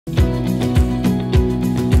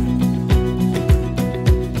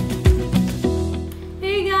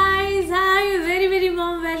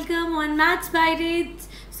Maths Pirates.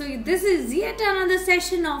 So this is yet another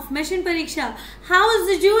session of Mission Pariksha. How's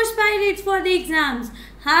the Jewish Pirates for the exams?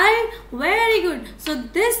 Hi, very good. So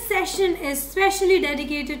this session is specially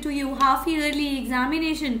dedicated to you half-yearly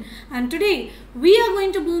examination, and today we are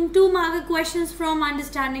going to boom 2-mark questions from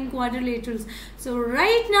understanding quadrilaterals. So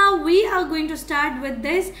right now we are going to start with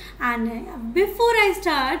this, and before I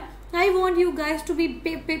start, I want you guys to be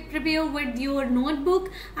prepared with your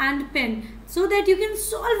notebook and pen so that you can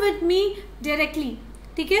solve with me directly.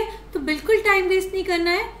 ठीक है, तो बिल्कुल time waste नहीं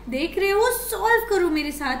करना है. देख रहे हो, सॉल्व करो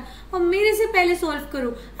मेरे साथ और मेरे से पहले सॉल्व करो.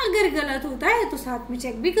 अगर गलत होता है तो साथ में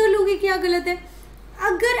चेक भी कर लोगे क्या गलत है.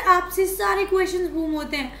 अगर आपसे सारे क्वेश्चंस बूम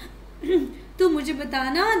होते हैं तो मुझे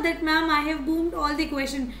बताना that ma'am I have boomed all the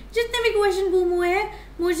question. जितने भी क्वेश्चन बूम हुए हैं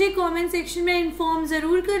मुझे कमेंट सेक्शन में इन्फॉर्म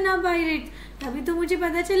ज़रूर करना पायरेट्स, तभी तो मुझे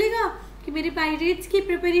पता चलेगा कि मेरी पायरेट्स की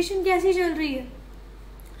प्रिपरेशन कैसी चल रही है.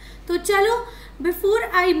 तो चलो, before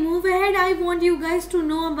I move ahead, I want you guys to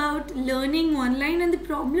know about learning online and the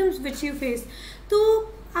problems which you face. तो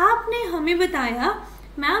आपने हमें बताया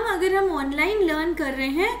मैम अगर हम ऑनलाइन लर्न कर रहे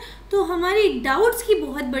हैं तो हमारी डाउट्स की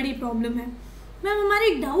बहुत बड़ी प्रॉब्लम है. मैम हमारे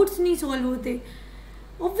डाउट्स नहीं सॉल्व होते.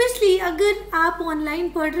 ऑब्वियसली अगर आप ऑनलाइन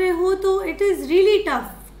पढ़ रहे हो तो it is really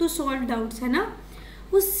tough to solve doubts, है ना.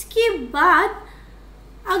 उसके बाद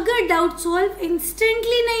अगर डाउट सॉल्व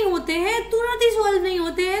इंस्टेंटली नहीं होते हैं, तुरंत ही सॉल्व नहीं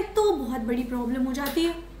होते हैं, तो बहुत बड़ी प्रॉब्लम हो जाती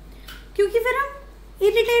है, क्योंकि फिर हम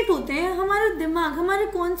इरिटेट होते हैं, हमारा दिमाग, हमारा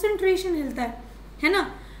कंसंट्रेशन हिलता है ना.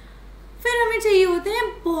 फिर हमें चाहिए होते हैं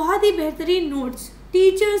बहुत ही बेहतरीन नोट्स,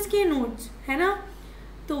 टीचर्स के नोट्स, है ना.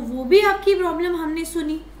 तो वो भी आपकी प्रॉब्लम हमने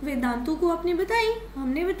सुनी, वेदांतु को आपने बताई,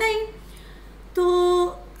 हमने बताई. तो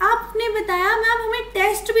आपने बताया मैम हमें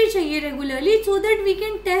टेस्ट भी चाहिए regularly so that we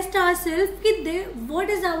can test ourselves कि what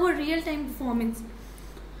is our real time performance.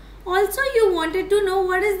 Also you wanted to know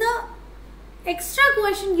what is the extra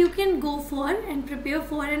question you can go for and prepare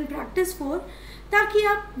for and practice for, ताकि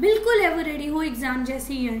आप बिल्कुल ever ready हो exam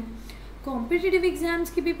जैसे ही आए. Competitive exams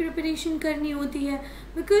की भी preparation करनी होती है,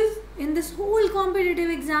 because in this whole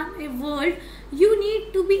competitive exam world you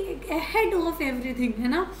need to be ahead of everything, है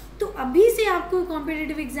ना. तो अभी से आपको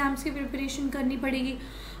कॉम्पिटिटिव एग्जाम्स की प्रिपरेशन करनी पड़ेगी.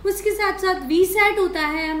 उसके साथ साथ वीसेट होता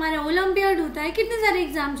है, हमारा ओलंपियाड होता है, कितने सारे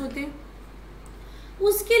एग्जाम्स होते हैं.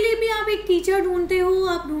 उसके लिए भी आप एक टीचर ढूंढते हो,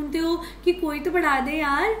 आप ढूंढते हो कि कोई तो पढ़ा दे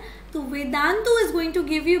यार. तो Vedantu is going to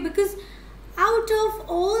give you, because out of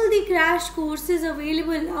all the crash courses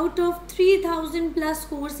available, out of 3000 plus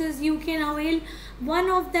courses, you can avail one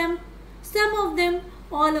of them, some of them,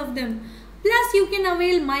 all of them. Plus you can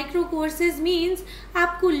avail micro courses, means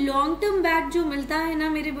आपको long term batch जो मिलता है ना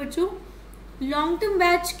मेरे बच्चों, long term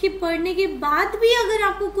batch के पढ़ने के बाद भी अगर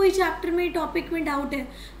आपको कोई चैप्टर में, टॉपिक में डाउट है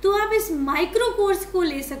तो आप इस माइक्रो कोर्स को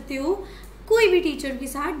ले सकते हो कोई भी टीचर के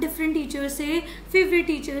साथ, डिफरेंट टीचर से, फेवरेट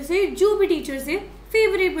टीचर से, जो भी टीचर से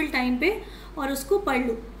फेवरेबल टाइम पे, और उसको पढ़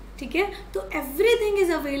लो. ठीक है, तो everything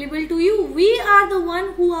is available to you. We are the one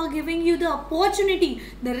who are giving you the opportunity,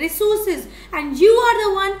 the resources, and you are the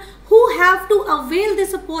one who have to avail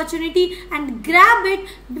this opportunity and grab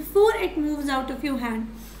it before it moves out of your hand.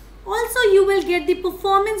 Also you will get the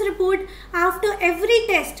performance report after every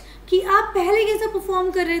test कि आप पहले कैसा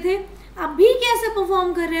perform कर रहे थे, अभी कैसा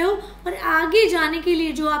perform कर रहे हो, और आगे जाने के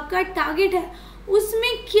लिए जो आपका टारगेट है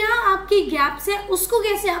उसमें क्या आपकी गैप्स है, उसको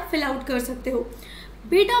कैसे आप फिल आउट कर सकते हो.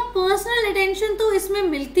 बेटा पर्सनल अटेंशन तो इसमें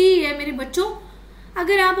मिलती ही है मेरे बच्चों.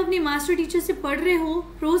 अगर आप अपनी मास्टर टीचर से पढ़ रहे हो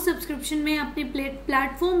प्रो सब्सक्रिप्शन में अपने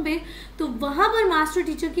प्लेटफॉर्म पे, तो वहाँ पर मास्टर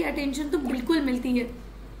टीचर की अटेंशन तो बिल्कुल मिलती है.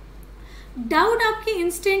 डाउट आपके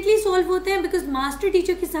इंस्टेंटली सॉल्व होते हैं, बिकॉज मास्टर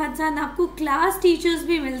टीचर के साथ साथ आपको क्लास टीचर्स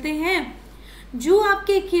भी मिलते हैं जो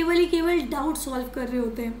आपके केवल ही केवल डाउट सॉल्व कर रहे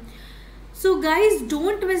होते हैं. So guys,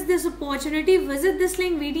 don't miss this opportunity. Visit this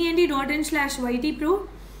link vdnd.in/ytpro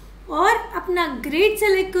और अपना ग्रेड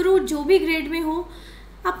सेलेक्ट करो, जो भी ग्रेड में हो,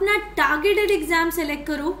 अपना टारगेटेड एग्जाम सेलेक्ट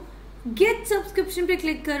करो, गेट सब्सक्रिप्शन पे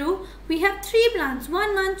क्लिक करो. We have 3 plans,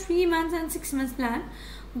 1 month, 3 months and 6 months plan.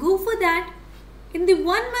 Go for that. In the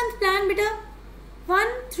 1 month plan, beta,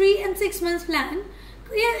 1, 3 and 6 months plan,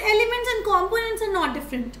 elements and components are not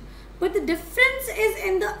different, but the difference is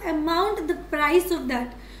in the amount, the price of that.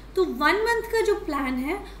 तो 1 month का जो plan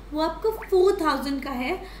है वो आपको 4000 का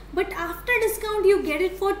है, but after discount you get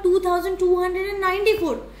it for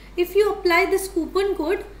 2294 if you apply this coupon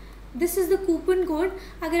code. This is the coupon code.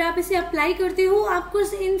 अगर आप इसे अप्लाई करते हो आपको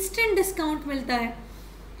इंस्टेंट डिस्काउंट मिलता है.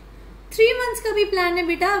 3 months का भी प्लान है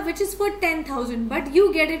बेटा, which is for 10,000, but you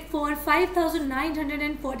get it for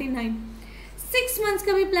 5,949. 6 months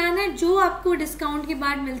का भी प्लान है जो आपको डिस्काउंट के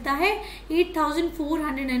बाद मिलता है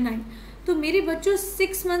 8,409. तो मेरे बच्चों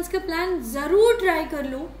 6 months का प्लान ज़रूर ट्राई कर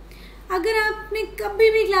लो. अगर आपने कभी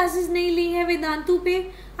भी क्लासेस नहीं ली है वेदांतु पे,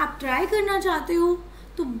 आप ट्राई करना चाहते हो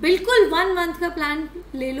तो बिल्कुल 1 मंथ का प्लान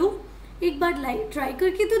ले लो, एक बार ट्राई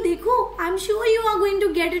करके तो देखो. I am sure you are going to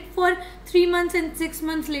get it for 3 months and 6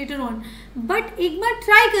 months later on. But एक बार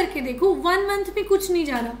ट्राई करके देखो, 1 month में कुछ नहीं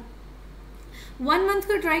जा रहा. 1 month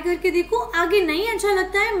का ट्राई करके देखो, आगे नहीं अच्छा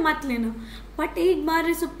लगता है मत लेना, बट एक बार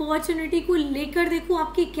इस अपॉर्चुनिटी को लेकर देखो.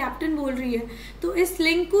 आपकी कैप्टन बोल रही है तो इस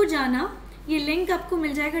लिंक को जाना, ये लिंक आपको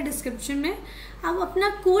मिल जाएगा डिस्क्रिप्शन में. आप अपना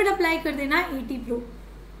कोड अप्लाई कर देना 80 Pro.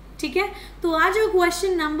 ठीक है, तो आज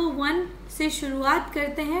क्वेश्चन नंबर 1 से शुरुआत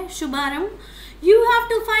करते हैं. शुभारंभ. You have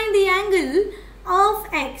to find the angle of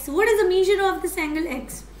x. What is the measure of this angle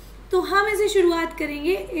x? तो हम इसे शुरुआत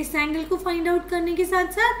करेंगे इस एंगल को फाइंड आउट करने के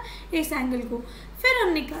साथ साथ इस एंगल को, फिर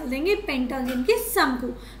हम निकाल देंगे पेंटागन के सम को.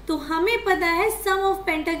 तो हमें पता है सम ऑफ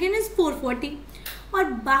पेंटागन इज 440 और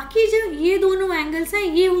बाकी जो ये दोनों एंगल्स हैं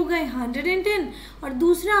ये हो गए 110 और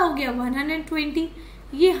दूसरा हो गया 120.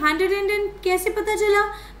 ये 110 कैसे पता चला?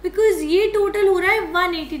 बिकॉज ये टोटल हो रहा है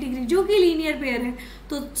 180 डिग्री जो कि लीनियर पेयर है.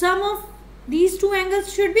 तो सम of these 2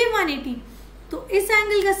 angles should be 180. तो इस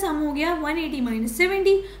एंगल का सम हो गया 180 -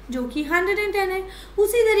 70 जो कि 110 है.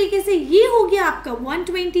 उसी तरीके से ये हो गया आपका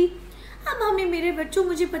 120. अब हमें मेरे बच्चों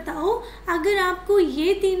मुझे बताओ, अगर आपको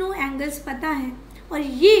ये तीनों एंगल्स पता है और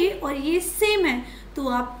ये सेम है तो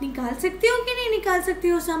आप निकाल सकते हो कि नहीं निकाल सकते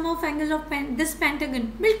हो सम of angle of this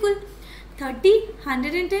pentagon? बिल्कुल. 30,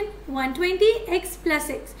 110, 120 x plus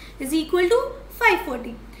x is equal to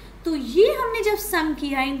 540. तो ये हमने जब सम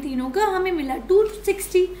किया इन तीनों का हमें मिला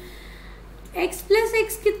 260. x plus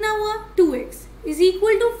x कितना हुआ? 2x is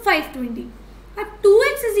equal to 520. अब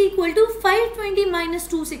 2x is equal to 520 minus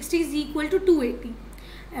 260 is equal to 280.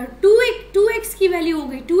 और 2x की वैल्यू हो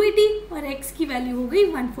गई 280 और x की वैल्यू हो गई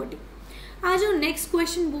 140. आज हम नेक्स्ट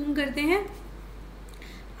क्वेश्चन बूम करते हैं.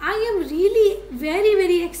 I am really very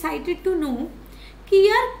very excited to know कि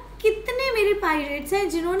यार कितने मेरे पायरेट्स हैं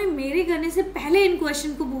जिन्होंने मेरे करने से पहले इन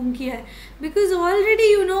क्वेश्चन को बूम किया है. बिकॉज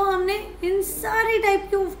ऑलरेडी यू नो हमने इन सारे टाइप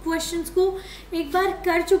के क्वेश्चंस को एक बार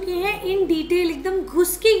कर चुके हैं इन डिटेल, एकदम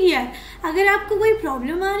घुस के किया है. अगर आपको कोई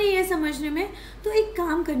प्रॉब्लम आ रही है समझने में तो एक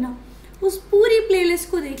काम करना, उस पूरी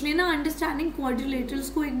प्लेलिस्ट को देख लेना, अंडरस्टैंडिंग क्वाड्रिलेटरल्स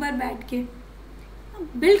को एक बार बैठ के,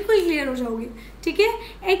 बिल्कुल क्लियर हो जाओगे. ठीक है,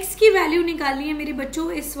 x की वैल्यू निकालनी है मेरे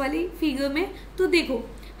बच्चों इस वाली फिगर में. तो देखो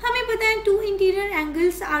हमें पता है 2 interior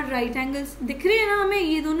angles are right angles, दिख रहे हैं ना हमें,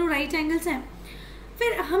 ये दोनों राइट एंगल्स हैं.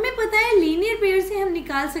 फिर हमें पता है लीनियर पेयर से हम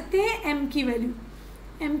निकाल सकते हैं m की वैल्यू.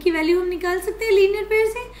 m की वैल्यू हम निकाल सकते हैं लीनियर पेयर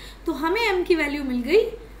से, तो हमें m की वैल्यू मिल गई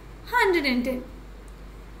 110.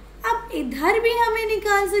 अब इधर भी हमें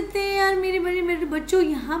निकाल सकते हैं यार मेरे बच्चों,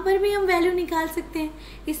 यहाँ पर भी हम वैल्यू निकाल सकते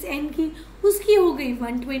हैं इस n की, उसकी हो गई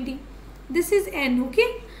 120. This is n. ओके,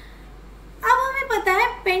 अब हमें पता है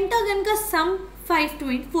पेंटागन का सम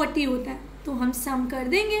 540 होता है, तो हम सम कर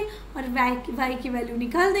देंगे और y की वैल्यू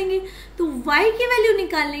निकाल देंगे. तो y की वैल्यू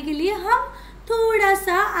निकालने के लिए हम थोड़ा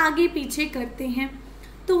सा आगे पीछे करते हैं.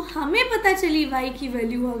 तो हमें पता चली y की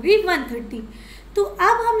वैल्यू हो गई 130. तो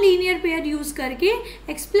अब हम लीनियर पेयर यूज करके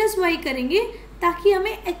x प्लस वाई करेंगे ताकि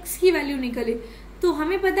हमें x की वैल्यू निकले. तो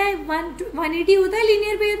हमें पता है 180 होता है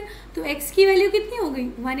लीनियर पेयर, तो x की वैल्यू कितनी हो गई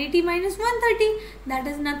 180 minus 130, that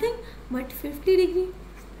is nothing but 50 degree.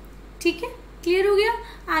 ठीक है, क्लियर हो गया.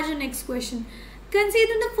 आज next question.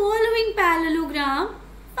 Consider the following parallelogram,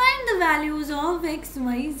 find the values of x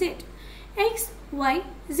y z. x y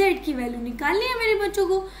z की वैल्यू निकालनी है मेरे बच्चों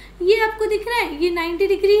को. ये आपको दिख रहा है ये 90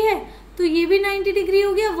 डिग्री है, तो ये भी 90 डिग्री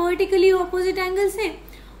हो गया वर्टिकली ऑपोजिट एंगल से.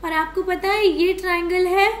 और आपको पता है ये ट्राइंगल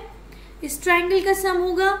है, इस ट्राइंगल का सम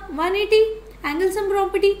होगा 180, एंगल सम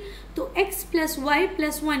प्रॉपर्टी. तो x plus Y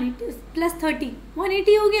plus 180 plus 30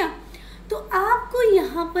 180 हो गया. तो आपको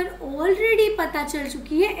यहाँ पर ऑलरेडी पता चल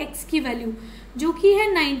चुकी है x की वैल्यू जो कि है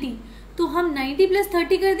 90. तो हम 90 प्लस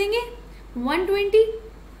 30 कर देंगे 120.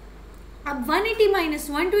 अब 180 माइनस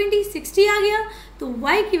 120 60 आ गया. तो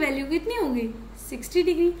y की वैल्यू कितनी हो गई 60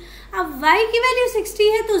 डिग्री. अब y की वैल्यू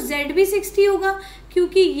 60 है तो z भी 60 होगा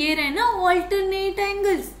क्योंकि ये रहे ना ऑल्टरनेट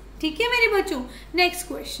एंगल्स. ठीक है मेरे बच्चों. Next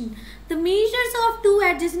question. The measures of 2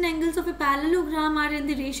 adjacent angles of a parallelogram are in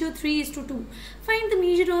the ratio 3:2. Find the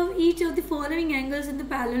measure of each of the following angles in the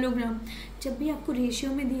parallelogram. जब भी आपको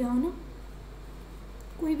रेशियो में दिया हो ना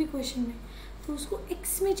कोई भी क्वेश्चन में, तो उसको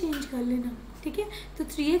x में चेंज कर लेना. ठीक है, तो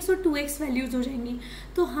 3x और 2x वैल्यूज हो जाएंगी.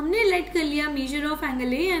 तो हमने लेट कर लिया measure of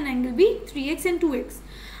angle A and angle B 3x and 2x.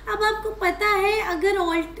 अब आपको पता है अगर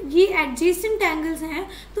ये एडजेसेंट एंगल्स हैं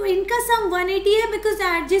तो इनका सम 180 है because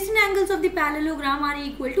adjacent angles of the parallelogram are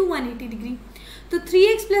equal to 180 degree. तो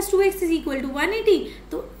 3x plus 2x is equal to 180,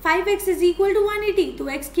 तो 5x इज इक्वल टू 180. तो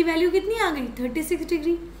x की वैल्यू कितनी आ गई 36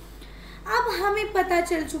 डिग्री. अब हमें पता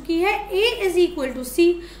चल चुकी है a is equal to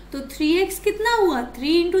c, तो 3x कितना हुआ,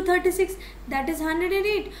 3 इंटू 36 दैट इज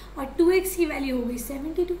 108 और 2x की वैल्यू हो गई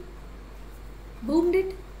 72। बूम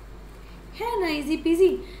डिट, है ना, इजी पीजी।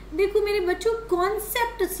 देखो मेरे बच्चों,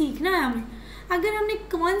 कॉन्सेप्ट सीखना है हमें। अगर हमने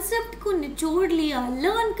कॉन्सेप्ट को निचोड़ लिया,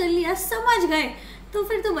 लर्न कर लिया, समझ गए, तो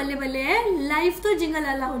फिर तो बल्ले बल्ले है, लाइफ तो जिंगल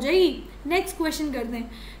अला हो जाएगी। नेक्स्ट क्वेश्चन करते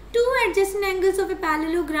हैं। Two adjacent angles of a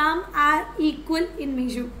parallelogram are equal in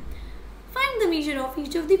major, find the measure of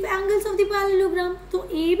each of the angles of the parallelogram. तो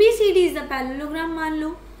ABCD इज द पैरेललोग्राम मान लो,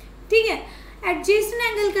 ठीक है। एडजेसेंट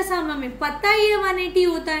एंगल का सम हमें पता ही है 180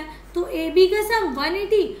 होता है, तो AB का सम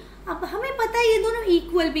 180। अब हमें पता है ये दोनों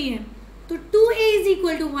इक्वल भी हैं, तो 2A इज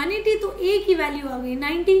इक्वल टू 180, तो A की वैल्यू आ गई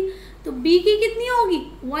 90, तो B की कितनी होगी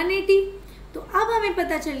 180। तो अब हमें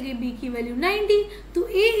पता चल गई B की वैल्यू 90, तो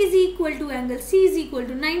A is equal to angle C is equal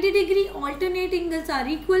to 90 degree. Alternate angles are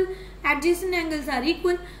equal, adjacent angles are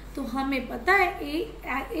equal, तो हमें पता है A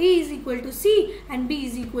is equal to C and B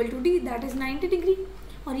is equal to D, that is 90 degree.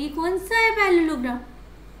 और ये कौन सा है parallelogram,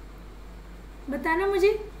 बताना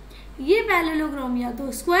मुझे। ये पैरेललोग्राम या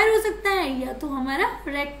तो स्क्वायर हो सकता है या तो हमारा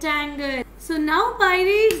rectangle. So now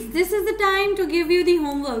pirates, this is the time to give you the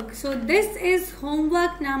homework. So this is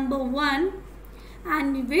homework number 1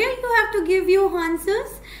 and where you have to give your answers,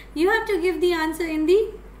 you have to give the answer in the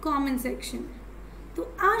comment section. तो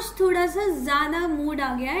आज थोड़ा सा ज़्यादा mood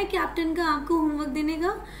आ गया है captain का आपको homework देने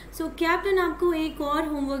का। सो कैप्टन आपको एक और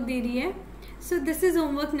होमवर्क दे रही है। So this is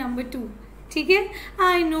homework number 2, ठीक है।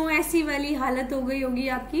 आई नो ऐसी वाली हालत हो गई होगी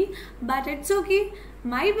आपकी, but it's okay,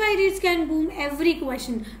 my pirates can boom every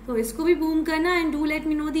question. तो इसको भी बूम करना and do let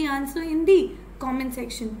me know the answer in the comment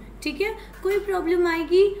section, ठीक है। कोई प्रॉब्लम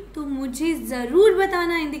आएगी तो मुझे ज़रूर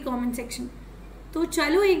बताना इन द कमेंट सेक्शन। तो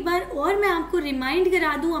चलो एक बार और मैं आपको रिमाइंड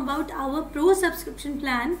करा दूं about our pro subscription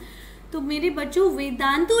plan. तो मेरे बच्चों,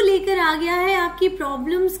 वेदांतु लेकर आ गया है आपकी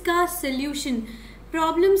प्रॉब्लम्स का सोल्यूशन।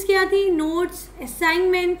 प्रॉब्लम्स क्या थी, notes,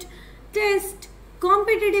 assignment, test,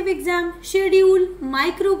 competitive exam, schedule,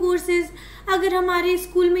 micro courses. अगर हमारे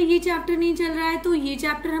स्कूल में ये चैप्टर नहीं चल रहा है तो ये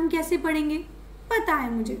चैप्टर हम कैसे पढ़ेंगे, पता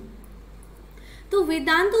है मुझे। तो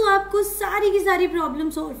वेदांतु आपको सारी की सारी प्रॉब्लम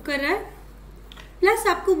सॉल्व कर रहा है, प्लस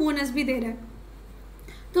आपको बोनस भी दे रहा है।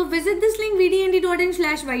 तो विजिट दिस लिंक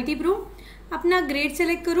vdnd.in/ytpro, अपना ग्रेड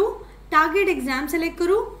सेलेक्ट करो, टारगेट एग्जाम सेलेक्ट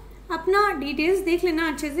करो, अपना डिटेल्स देख लेना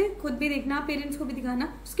अच्छे से, खुद भी देखना, पेरेंट्स को भी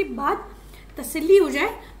दिखाना। उसके बाद तसल्ली हो जाए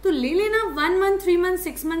तो ले लेना। 1 मंथ, 3 मंथ,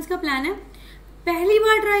 6 मंथ्स का प्लान है। पहली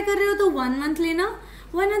बार ट्राई कर रहे हो तो 1 मंथ लेना,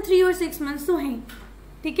 1 और 3 और 6 मंथ्स तो हैं,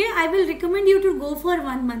 ठीक है। I will recommend you to go for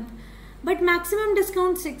 1 month, but maximum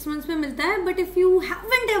discount 6 months में मिलता है। But if you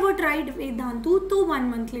haven't ever tried Vedantu तो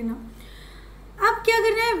 1 मंथ लेना। अब क्या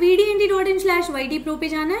करना है, vdnd.in/ytpro पे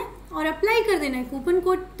जाना है और अप्लाई कर देना है coupon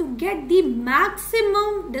code to get the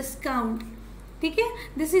maximum discount, ठीक है।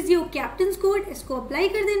 This is your captain code, इसको अप्लाई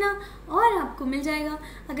कर देना और आपको मिल जाएगा।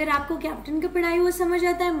 अगर आपको कैप्टन का पढ़ाई हुआ समझ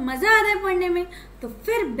आता है, मजा आता है पढ़ने में, तो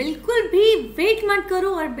फिर बिल्कुल भी वेट मत करो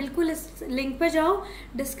और बिल्कुल इस लिंक पर जाओ,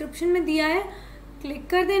 डिस्क्रिप्शन में दिया है, क्लिक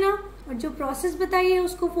कर देना और जो प्रोसेस बताई है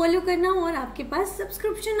उसको फॉलो करना और आपके पास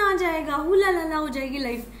सब्सक्रिप्शन आ जाएगा। हुला लाला हो जाएगी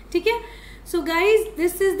लाइफ, ठीक है। So guys,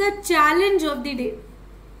 this is the challenge of the day.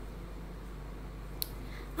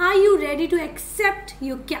 Are you ready to accept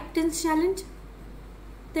your captains challenge?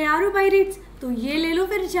 तैयार हो पायरेट्स? तो ये ले लो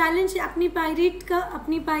फिर चैलेंज अपनी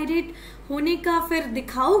पायरेट होने का, फिर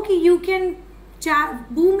दिखाओ कि you can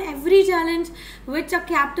boom every challenge which a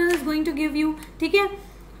captain is going to give you, ठीक है।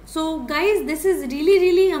 So guys, this is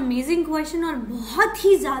really amazing question और बहुत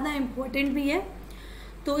ही ज्यादा इंपॉर्टेंट भी है,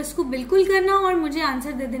 तो इसको बिल्कुल करना और मुझे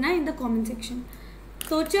आंसर दे देना इन द कमेंट सेक्शन।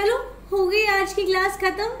 तो चलो, हो गई आज की क्लास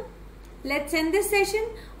खत्म, लेट्स एंड दिस सेशन।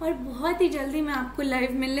 और बहुत ही जल्दी मैं आपको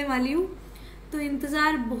लाइव मिलने वाली हूँ, तो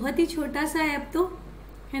इंतजार बहुत ही छोटा सा है अब तो,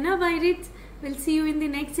 है ना pirates. Will see you in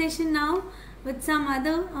the next session now with some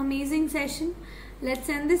other amazing session. Let's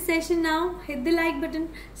end this session now. Hit the like button,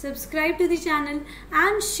 subscribe to the channel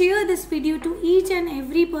and share this video to each and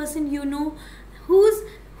every person you know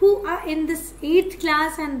who are in this 8th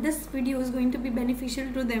class and this video is going to be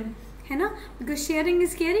beneficial to them, है ना, because sharing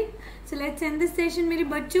is caring. So let's end this session मेरे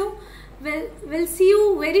बच्चों. We'll see you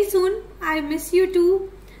very soon. I miss you too.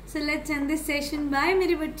 So let's end this session. Bye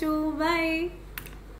मेरे बच्चों. Bye.